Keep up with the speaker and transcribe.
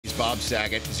Bob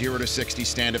Saget, 0 to 60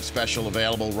 stand-up special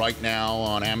available right now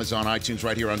on Amazon, iTunes,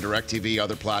 right here on DirecTV,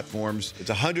 other platforms. It's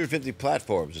 150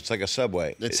 platforms. It's like a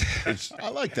subway. It's I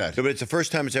like that. No, but it's the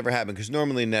first time it's ever happened because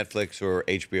normally Netflix or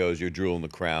HBO is your jewel in the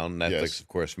crown. Netflix, Yes. of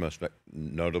course, most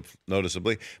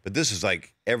noticeably. But this is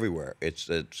like everywhere. It's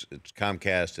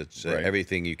Comcast. It's Right.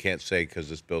 everything you can't say because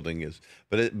this building is.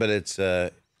 But it's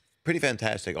pretty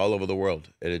fantastic all over the world.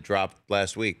 It dropped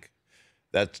last week.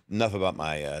 That's enough about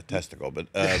my testicle. But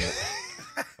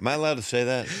am I allowed to say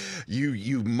that?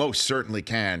 You most certainly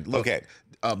can. Look, Okay.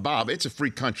 Bob, it's a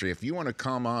free country. If you want to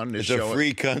come on this show, It's a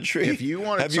free country. If you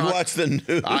want to have you watched the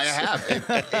news? I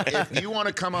have. If you want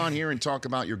to come on here and talk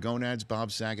about your gonads,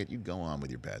 Bob Saget, you go on with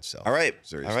your bad self. All right.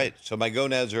 Seriously. All right. So my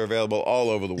gonads are available all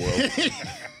over the world.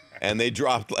 And they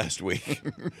dropped last week.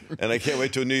 And I can't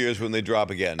wait till New Year's when they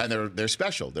drop again. And they're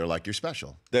special. They're like your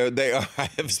special. They are. I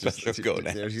have special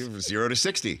gonads. They're 0 to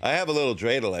 60. I have a little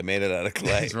dreidel. I made it out of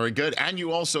clay. It's very good. And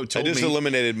you also I told me just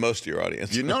eliminated most of your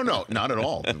audience. No, not at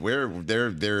all.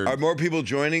 They're Are more people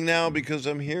joining now because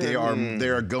I'm here? they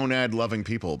are gonad loving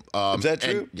people. Is that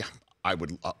true? And, yeah, I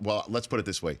would. Well, let's put it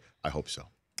this way. I hope so.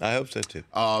 I hope so too.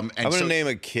 And I'm going to so- name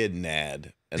a kid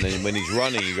Nad. And then when he's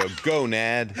running, you go,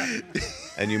 Nad.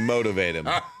 And you motivate him.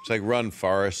 It's like run,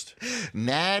 Forrest.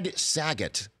 Nad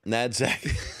Saget. Nad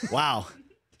Saget. Wow.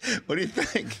 What do you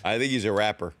think? I think he's a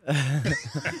rapper.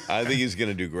 I think he's going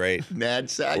to do great. Nad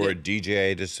Saget. Or a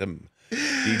DJ. Just some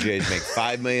DJs make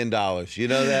 $5 million. You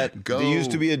know that? Go. There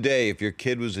used to be a day if your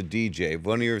kid was a DJ, if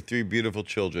one of your 3 beautiful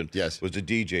children Yes. was a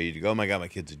DJ, you'd go, oh my God, my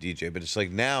kid's a DJ. But it's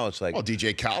like now it's like Well,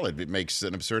 DJ Khaled, it makes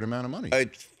an absurd amount of money.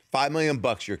 it's $5 million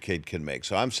your kid can make.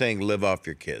 So I'm saying live off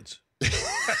your kids.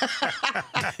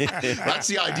 That's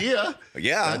the idea.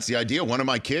 Yeah. That's the idea. One of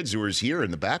my kids who is here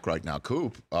in the back right now,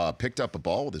 Coop, picked up a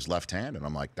ball with his left hand, and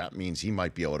I'm like, that means he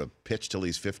might be able to pitch till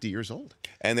he's 50 years old.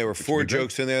 And there were 4 be great.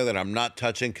 jokes in there that I'm not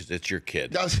touching because it's your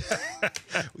kid.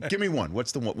 Give me one.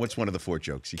 What's one of the 4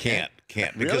 jokes? You Can't.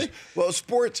 Because, Really? well,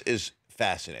 sports is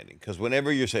fascinating because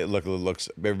whenever you say, look, looks,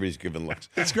 everybody's giving looks.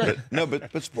 That's great.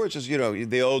 But sports is,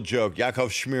 the old joke,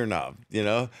 Yakov Smirnov,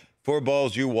 4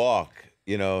 balls, you walk.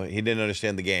 He didn't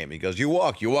understand the game. He goes, you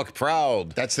walk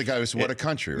proud. That's the guy who's what a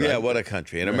country, right? Yeah, what a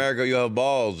country. In America, you have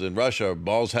balls. In Russia,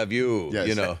 balls have you,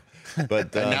 Yes.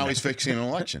 But And now he's fixing an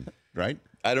election, right?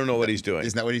 I don't know what he's doing.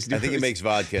 Isn't that what he's doing? I think he makes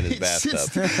vodka in his bathtub.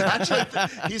 Actually,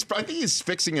 I think he's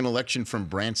fixing an election from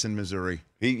Branson, Missouri.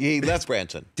 He left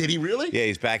Branson. Did he really? Yeah,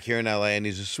 he's back here in L.A., and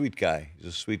he's a sweet guy. He's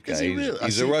a sweet guy. Is he really?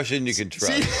 He's a Russian you can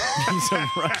trust. See? He's a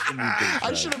Russian.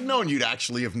 I should have known you'd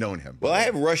actually have known him. Well, I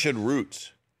have Russian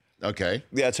roots. Okay.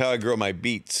 That's how I grow my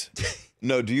beets.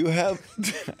 No, do you have...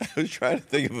 I was trying to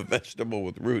think of a vegetable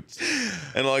with roots,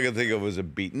 and all I could think of was a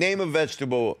beet. Name a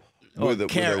vegetable with a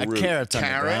root. Carrot's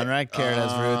underground, right? Carrot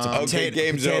has roots. Okay,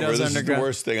 game's over. Potatoes This is the underground.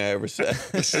 worst thing I ever said.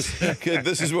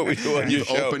 This is what we do on your You've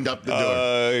show. opened up the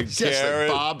door. Seriously, Carrot.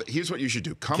 Bob, here's what you should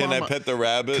do. Can I pet the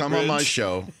rabbit? Come on my Rich?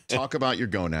 show, talk about your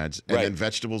gonads, and Right. then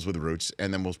vegetables with roots,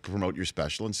 and then we'll promote your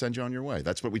special and send you on your way.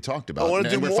 That's what we talked about. I wanna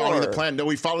and do we're following the more. plan. No,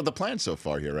 we followed the plan so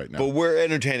far here right now. But we're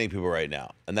entertaining people right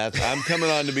now, and I'm coming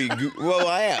on to be. Well,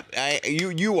 I am.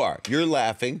 You are. You're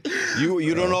laughing.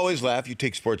 You don't always laugh. You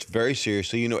take sports very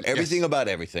seriously. You know everything about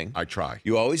everything. I try.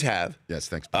 You always have. Yes,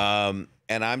 thanks, Bob.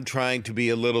 And I'm trying to be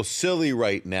a little silly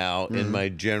right now in my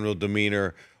general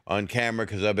demeanor on camera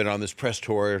because I've been on this press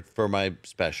tour for my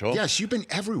special. Yes, you've been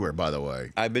everywhere, by the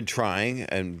way. I've been trying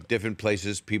and different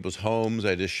places, people's homes.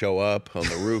 I just show up on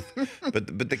the roof.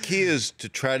 but the key is to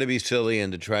try to be silly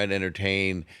and to try to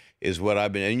entertain is what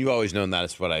I've been. And you always know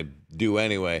that's what I do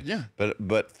anyway. Yeah.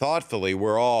 But thoughtfully,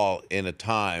 we're all in a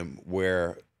time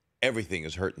where everything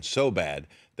is hurting so bad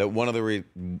that one of the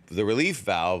relief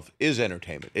valve is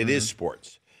entertainment. It is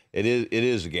sports. It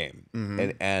is a game.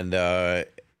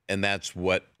 And that's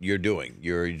what you're doing.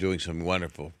 You're doing something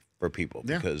wonderful for people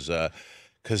because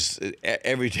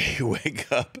every day you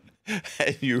wake up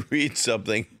and you read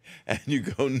something and you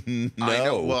go, no. I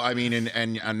know. Well, I mean,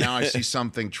 and now I see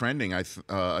something trending.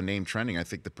 A name trending. I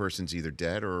think the person's either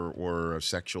dead or a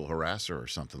sexual harasser or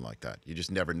something like that. You just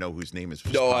never know whose name is.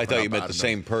 No, I thought you popping meant up the out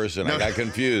same of person. I got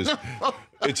confused.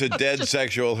 It's a dead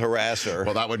sexual harasser.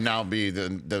 Well, that would now be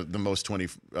the most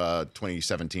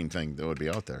 2017 thing that would be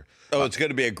out there. Oh, it's going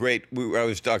to be a great. I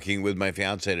was talking with my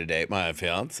fiance today. My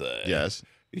fiance. Yes.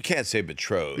 You can't say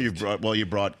betrothed. You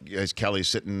brought as Kelly's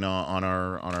sitting on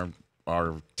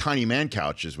our tiny man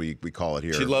couch, as we call it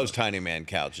here. She loves tiny man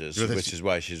couches, which is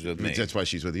why she's with me. That's why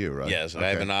she's with you, right? Yes, I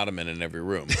have an ottoman in every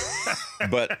room.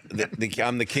 But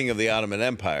I'm the king of the Ottoman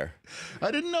Empire.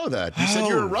 I didn't know that. You said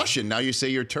you're a Russian. Now you say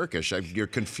you're Turkish. You're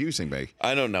confusing me.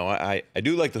 I don't know. I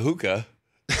do like the hookah.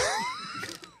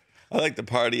 I like the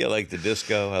party. I like the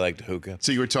disco. I like the hookah.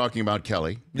 So you were talking about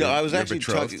Kelly. No, I was your actually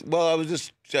betrothed. talking. Well, I was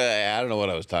just. I don't know what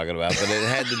I was talking about, but it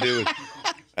had to do with.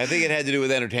 I think it had to do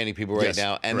with entertaining people right Yes,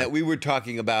 now, and right. that we were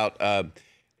talking about.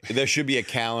 There should be a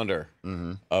calendar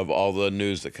of all the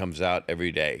news that comes out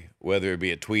every day, whether it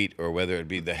be a tweet or whether it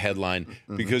be the headline,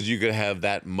 because you could have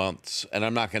that months. And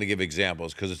I'm not going to give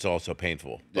examples because it's also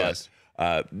painful. Yes.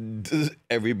 But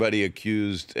everybody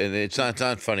accused, and it's not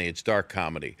funny. It's dark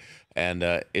comedy, and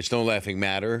it's no laughing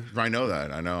matter. I know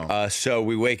that. I know. So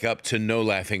we wake up to no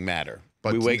laughing matter.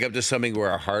 But we wake up to something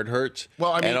where our heart hurts.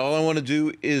 Well, I mean- and all I want to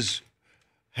do is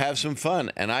have some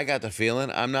fun. And I got the feeling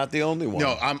I'm not the only one.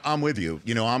 No, I'm with you.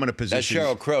 You know, I'm in a That's position.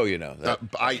 Sheryl Crow, you know.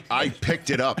 I picked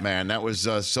it up, man. That was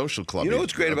Social Club. You know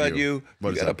what's great of about you?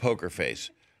 What You is got that? a poker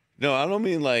face. No, I don't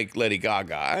mean like Lady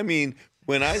Gaga. I mean,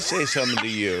 when I say something to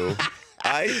you,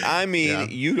 I mean Yeah.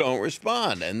 you don't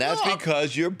respond. And that's No.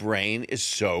 because your brain is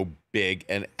so big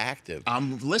and active.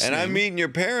 I'm listening. And I'm meeting your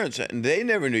parents, and they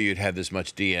never knew you'd have this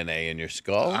much DNA in your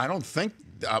skull. I don't think.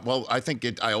 Well, I think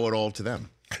I owe it all to them.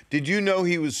 Did you know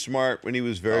he was smart when he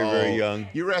was very, very young?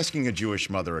 You're asking a Jewish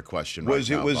mother a question. Was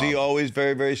right it? now, Was he Bob. always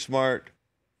very, very smart?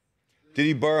 Did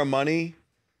he borrow money?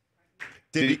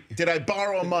 Did I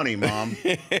borrow money, Mom?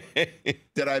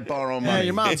 Did I borrow money? Yeah,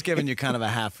 your mom's giving you kind of a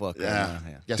half look. right Yeah. now,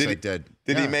 yeah. Yes, I did.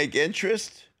 Did he Yeah. make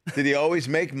interest? Did he always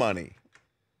make money?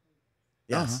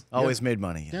 Yes. Always made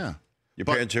money. Yeah. Your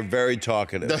parents are very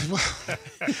talkative.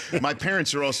 My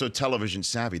parents are also television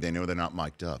savvy. They know they're not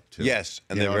mic'd up, too. Yes,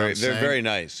 and You know what I'm they're saying? very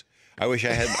nice. I wish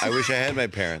I had my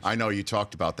parents. I know you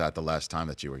talked about that the last time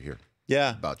that you were here.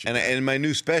 Yeah, About your and dad. in my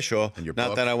new special, And your not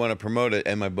book. that I want to promote it,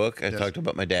 in my book, I Yes. talked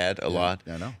about my dad a lot.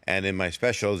 I know. And in my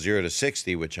special, 0 to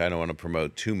 60, which I don't want to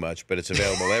promote too much, but it's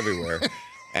available everywhere,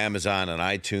 Amazon and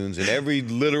iTunes and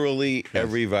literally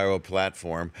every viral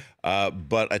platform.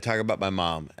 But I talk about my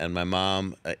mom, and my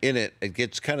mom, in it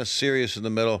gets kind of serious in the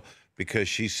middle because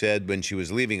she said when she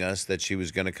was leaving us that she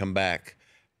was going to come back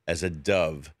as a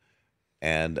dove.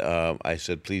 And I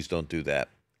said, please don't do that.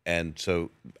 And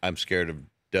so I'm scared of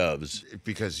doves.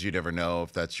 Because you never know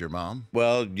if that's your mom.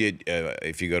 Well,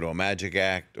 if you go to a magic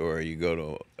act or you go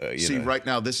to, See, right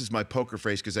now, this is my poker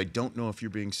face because I don't know if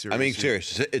you're being serious. I'm being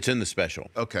serious. It's in the special.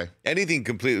 Okay. Anything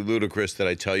completely ludicrous that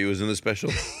I tell you is in the special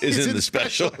is in the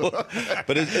special.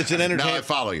 But it's an entertainment. Now I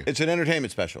follow you. It's an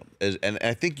entertainment special, and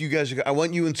I think you guys. I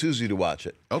want you and Susie to watch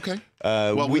it. Okay.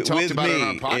 Well, we with talked about it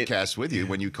on me, our podcast with you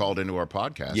when you called into our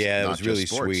podcast. Yeah, it not was just really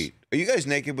sports. sweet. Are you guys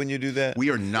naked when you do that? We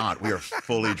are not. We are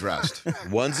fully dressed.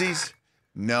 Onesies?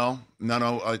 No.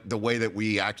 The way that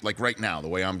we act, like right now, the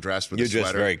way I'm dressed with You're a sweater.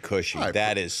 just very cushy. I-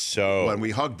 That is so. When we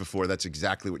hugged before, that's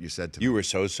exactly what you said to me. You were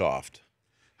so soft.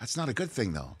 That's not a good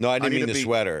thing, though. No, I didn't need mean to the be-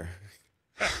 sweater.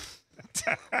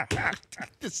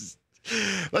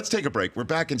 Let's take a break. We're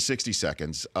back in 60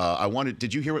 seconds.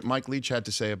 Did you hear what Mike Leach had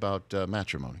to say about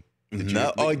matrimony? Did you?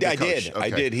 No, The I coach. did. I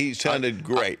Okay. did. He sounded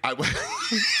great. I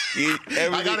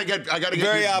gotta get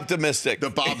very you optimistic. the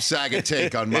Bob Saget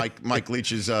take on Mike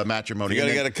Leach's matrimony. You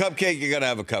gotta And get a cupcake. You gotta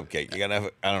have a cupcake. You gotta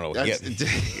have. I don't know. I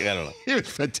don't know. It was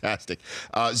fantastic.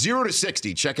 0 to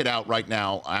 60. Check it out right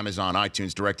now. Amazon,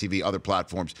 iTunes, DirecTV, other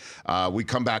platforms. We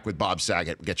come back with Bob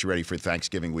Saget. Get you ready for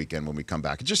Thanksgiving weekend when we come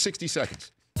back. It's just 60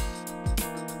 seconds.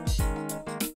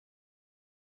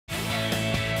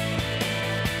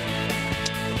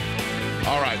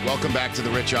 All right, welcome back to the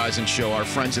Rich Eisen Show. Our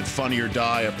friends at Funny or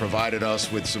Die have provided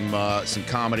us with some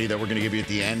comedy that we're going to give you at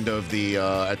the end of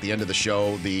the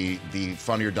show. The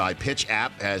Funny or Die pitch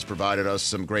app has provided us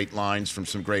some great lines from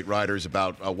some great writers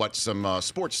about what some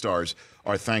sports stars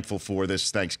are thankful for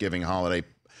this Thanksgiving holiday.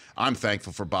 I'm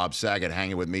thankful for Bob Saget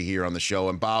hanging with me here on the show.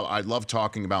 And Bob, I love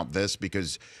talking about this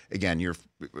because, again,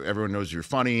 everyone knows you're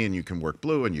funny and you can work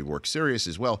blue and you work serious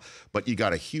as well. But you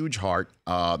got a huge heart.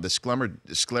 The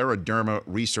Scleroderma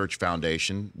Research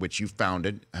Foundation, which you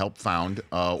helped found,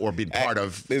 or been part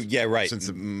of. Yeah, right.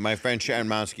 Since my friend Sharon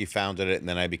Monsky founded it, and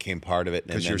then I became part of it.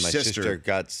 And then your my sister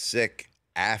got sick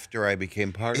after I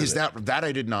became part of it. Is that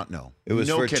I did not know. It was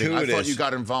no kidding. I thought fortuitous. you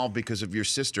got involved because of your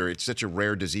sister. It's such a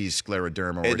rare disease,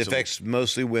 scleroderma. where It it's a- affects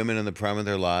mostly women in the prime of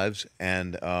their lives,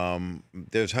 and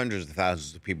there's hundreds of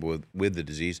thousands of people with the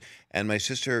disease. And my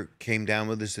sister came down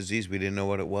with this disease. We didn't know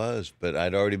what it was, but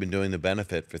I'd already been doing the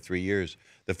benefit for 3 years.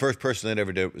 The first person that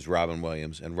ever did it was Robin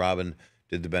Williams, and Robin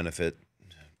did the benefit,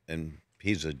 and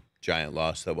he's a giant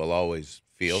loss that we'll always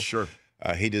feel. Sure.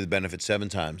 He did the benefit 7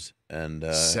 times, and he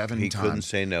couldn't times.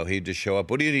 say no. He'd just show up.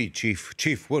 What do you need, Chief?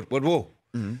 Chief, what? Whoa.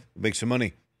 Make some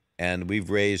money. And we've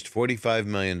raised $45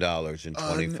 million in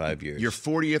 25 years. Your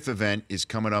 40th event is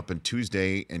coming up on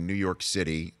Tuesday in New York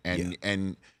City,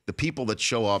 and the people that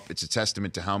show up, it's a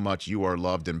testament to how much you are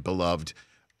loved and beloved.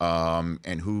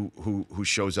 And who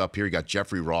shows up here? You got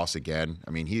Jeffrey Ross again.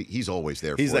 I mean, he's always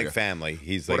there. He's for like you. family.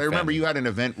 He's But like I remember family. you had an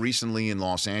event recently in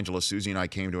Los Angeles. Susie and I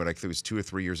came to it. I think it was 2 or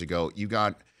 3 years ago. You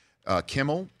got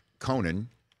Kimmel, Conan,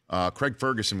 Craig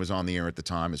Ferguson was on the air at the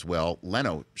time as well.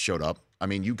 Leno showed up. I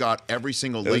mean, you got every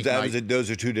single late night. Those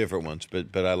are two different ones,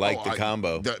 but I like the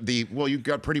combo. Well, you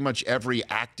got pretty much every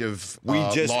active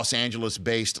Los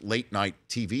Angeles-based late night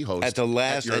TV host at the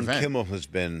last, at your and event. Kimmel has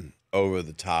been over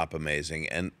the top amazing,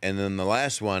 and then the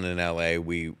last one in L.A.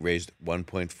 we raised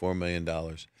 $1.4 million.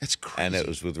 That's crazy. And it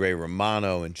was with Ray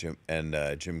Romano and Jim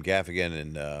Gaffigan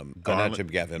and not Jim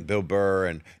Gaffigan, Bill Burr,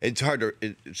 and it's hard to.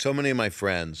 So many of my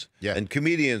friends and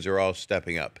comedians are all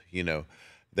stepping up. You know,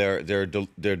 there are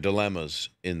dilemmas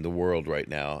in the world right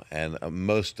now, and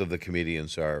most of the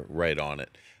comedians are right on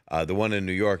it. The one in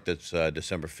New York that's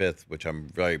December 5th, which I'm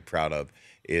very proud of,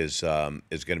 is going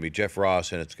to be Jeff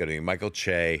Ross, and it's going to be Michael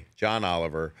Che, John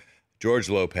Oliver, George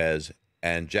Lopez,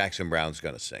 and Jackson Brown's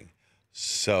going to sing.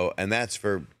 So, and that's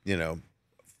for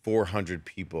 400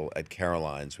 people at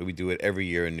Caroline's. We do it every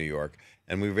year in New York,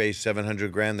 and we raised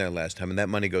 $700,000 there last time, and that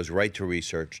money goes right to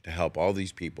research to help all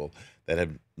these people that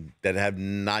have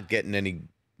not gotten any.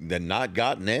 They're not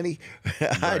gotten any.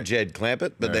 Hi, Jed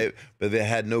Clampett, but they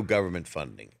had no government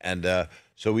funding, and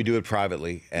so we do it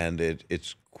privately, and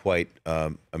it's quite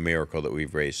a miracle that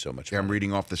we've raised so much money. I'm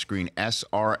reading off the screen,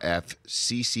 srfcchc.org.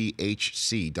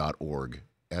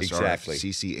 Exactly.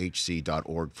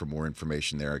 srfcchc.org for more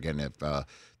information there. Again, if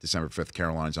December 5th,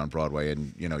 Caroline's on Broadway,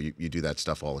 and you do that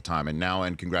stuff all the time.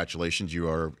 And congratulations, you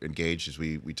are engaged, as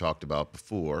we talked about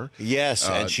before. Yes,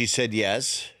 and she said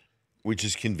yes, which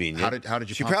is convenient. How did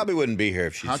you? She probably wouldn't be here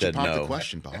if she said no. How'd you pop the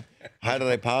question, Bob? How did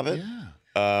I pop it?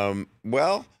 Yeah.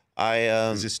 Well,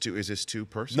 is this too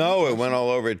personal? No, it went all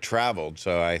over. It traveled,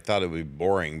 so I thought it would be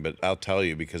boring, but I'll tell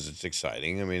you because it's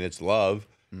exciting. I mean, it's love.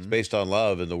 It's based on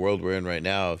love. In the world we're in right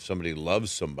now, if somebody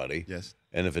loves somebody,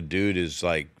 and if a dude is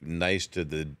like nice to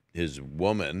his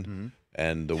woman,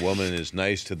 and the woman is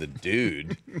nice to the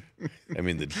dude, I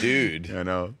mean the dude. I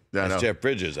know. That's Jeff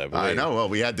Bridges, I believe. I know. Well,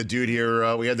 we had the dude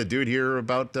here. We had the dude here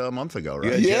about a month ago,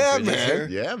 right? Yeah, man.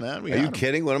 Yeah, man. Are you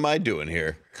kidding? What am I doing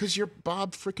here? Because you're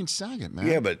Bob freaking Saget, man.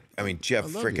 Yeah, but I mean Jeff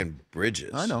freaking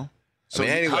Bridges. I know. So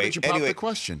anyway, how did you pop the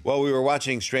question? Well, we were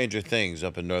watching Stranger Things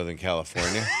up in Northern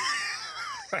California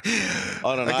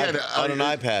on an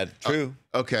iPad. True.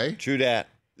 Okay. True that.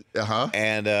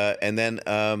 And then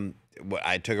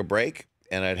I took a break,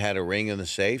 and I'd had a ring in the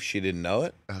safe. She didn't know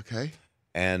it. Okay.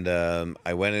 And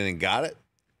I went in and got it,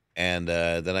 and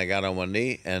then I got on one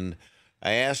knee, and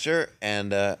I asked her,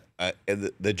 and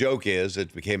the joke is,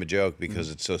 it became a joke because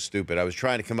it's so stupid. I was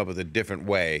trying to come up with a different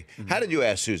way. How did you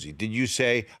ask Susie? Did you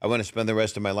say, I want to spend the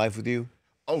rest of my life with you?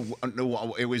 Oh,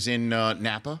 no, it was in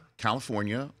Napa,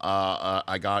 California.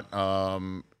 I got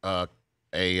a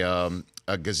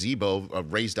gazebo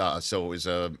raised, so it was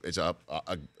a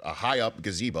high up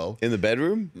gazebo in the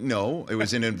bedroom. No, it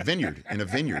was in a vineyard. As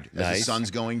the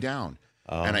sun's going down,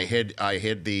 and I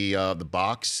hid the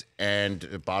box and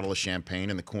a bottle of champagne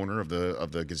in the corner of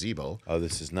the gazebo. Oh,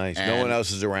 this is nice. And no one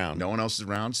else is around. No one else is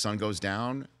around. Sun goes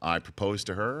down. I proposed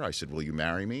to her. I said, "Will you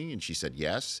marry me?" And she said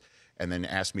yes. And then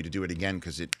asked me to do it again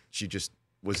because she just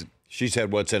wasn't. She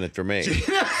said, "What's in it for me?"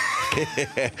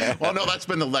 Well, no, that's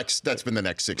been the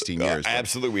next 16 years.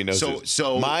 Absolutely, no.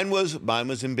 So mine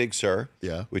was in Big Sur,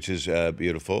 which is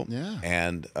beautiful. Yeah,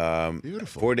 and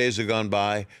beautiful. 4 days have gone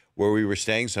by where we were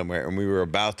staying somewhere and we were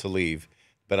about to leave,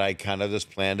 but I kind of just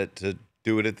planned it to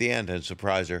do it at the end and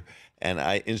surprise her. And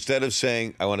instead of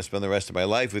saying I want to spend the rest of my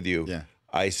life with you,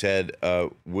 I said,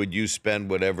 "Would you spend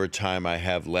whatever time I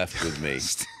have left with me?"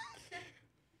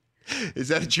 Is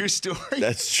that a true story?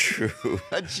 That's true.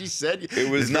 And she said it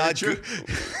was not true.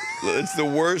 It's the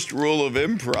worst rule of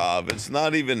improv. There's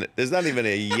not even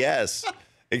a yes.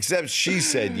 Except she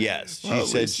said yes.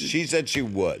 She said she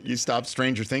would. You stopped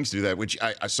Stranger Things to do that, which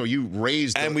so you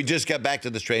raised. And we just got back to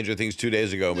the Stranger Things 2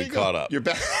 days ago, and we caught up. You're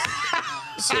back.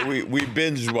 So we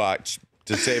binge watched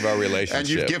to save our relationship. And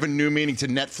you've given new meaning to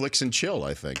Netflix and chill,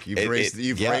 I think. You've raised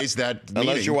that meaning.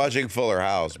 Unless you're watching Fuller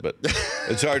House, but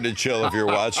it's hard to chill if you're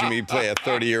watching me play a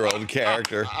 30-year-old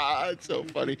character. It's so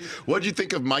funny. What did you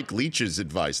think of Mike Leach's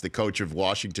advice, the coach of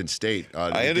Washington State?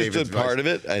 I understood part of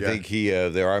it. I think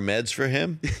there are meds for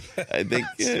him. I think.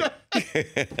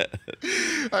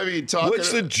 I mean,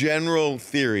 what's the general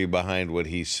theory behind what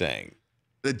he's saying?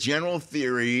 The general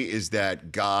theory is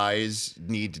that guys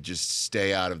need to just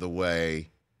stay out of the way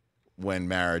when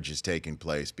marriage is taking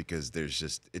place because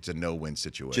it's a no-win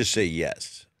situation. Just say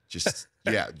yes.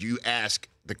 You ask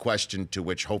the question to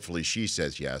which hopefully she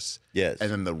says yes. Yes. And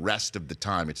then the rest of the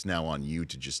time, it's now on you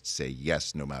to just say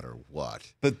yes no matter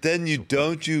what. But then you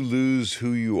lose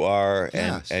who you are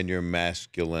Yes. and your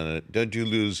masculinity. Don't you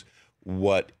lose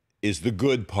what is the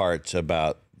good parts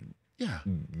about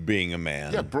being a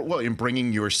man? Yeah, well, in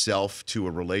bringing yourself to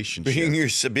a relationship.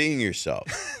 Being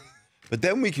yourself. But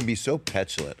then we can be so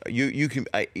petulant. You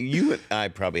and I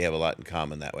probably have a lot in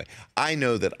common that way. I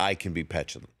know that I can be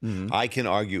petulant. Mm-hmm. I can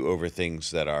argue over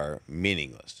things that are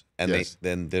meaningless, and Yes.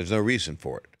 then there's no reason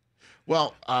for it.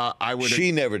 Well, I would.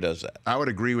 She never does that. I would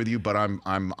agree with you, but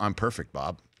I'm perfect,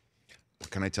 Bob. What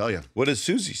can I tell you? What does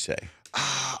Susie say?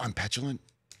 I'm petulant.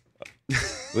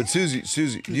 But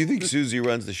Susie, do you think Susie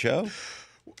runs the show?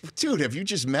 Dude, have you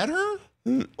just met her?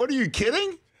 What, are you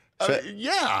kidding?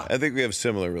 Yeah. I think we have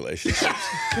similar relationships.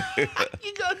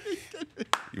 You got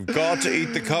You've got to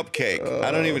eat the cupcake. I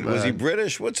don't even. Was he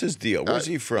British? What's his deal? Where's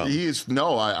he from? He is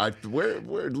no.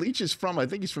 Where Leach is from? I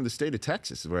think he's from the state of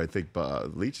Texas, where I think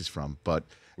Leach is from. But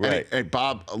Right. Hey,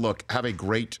 Bob, look, have a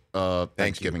great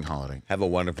Thanksgiving holiday. Have a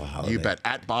wonderful holiday. You bet.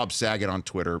 At Bob Saget on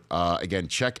Twitter. Again,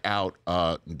 check out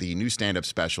the new stand-up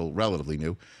special, relatively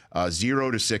new,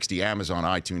 0 to 60, Amazon,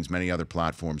 iTunes, many other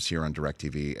platforms here on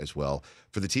DirecTV as well.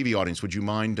 For the TV audience, would you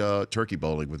mind turkey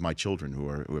bowling with my children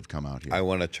who have come out here? I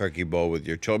want a turkey bowl with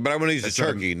your children, but I want to use a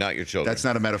turkey, not your children. That's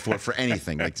not a metaphor for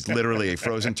anything. Like, it's literally a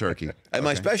frozen turkey. And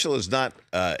my special is not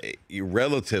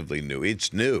relatively new.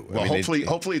 It's new. Well,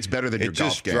 hopefully it's better than your golf game.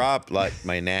 It just dropped like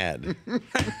my nad.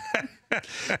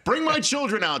 Bring my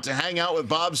children out to hang out with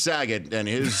Bob Saget and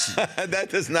his... That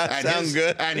does not sound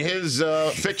good. And his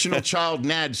fictional child,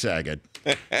 Nad Saget.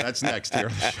 That's next here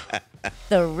on the show.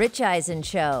 The Rich Eisen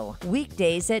Show,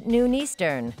 weekdays at noon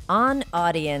Eastern on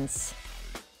Audience.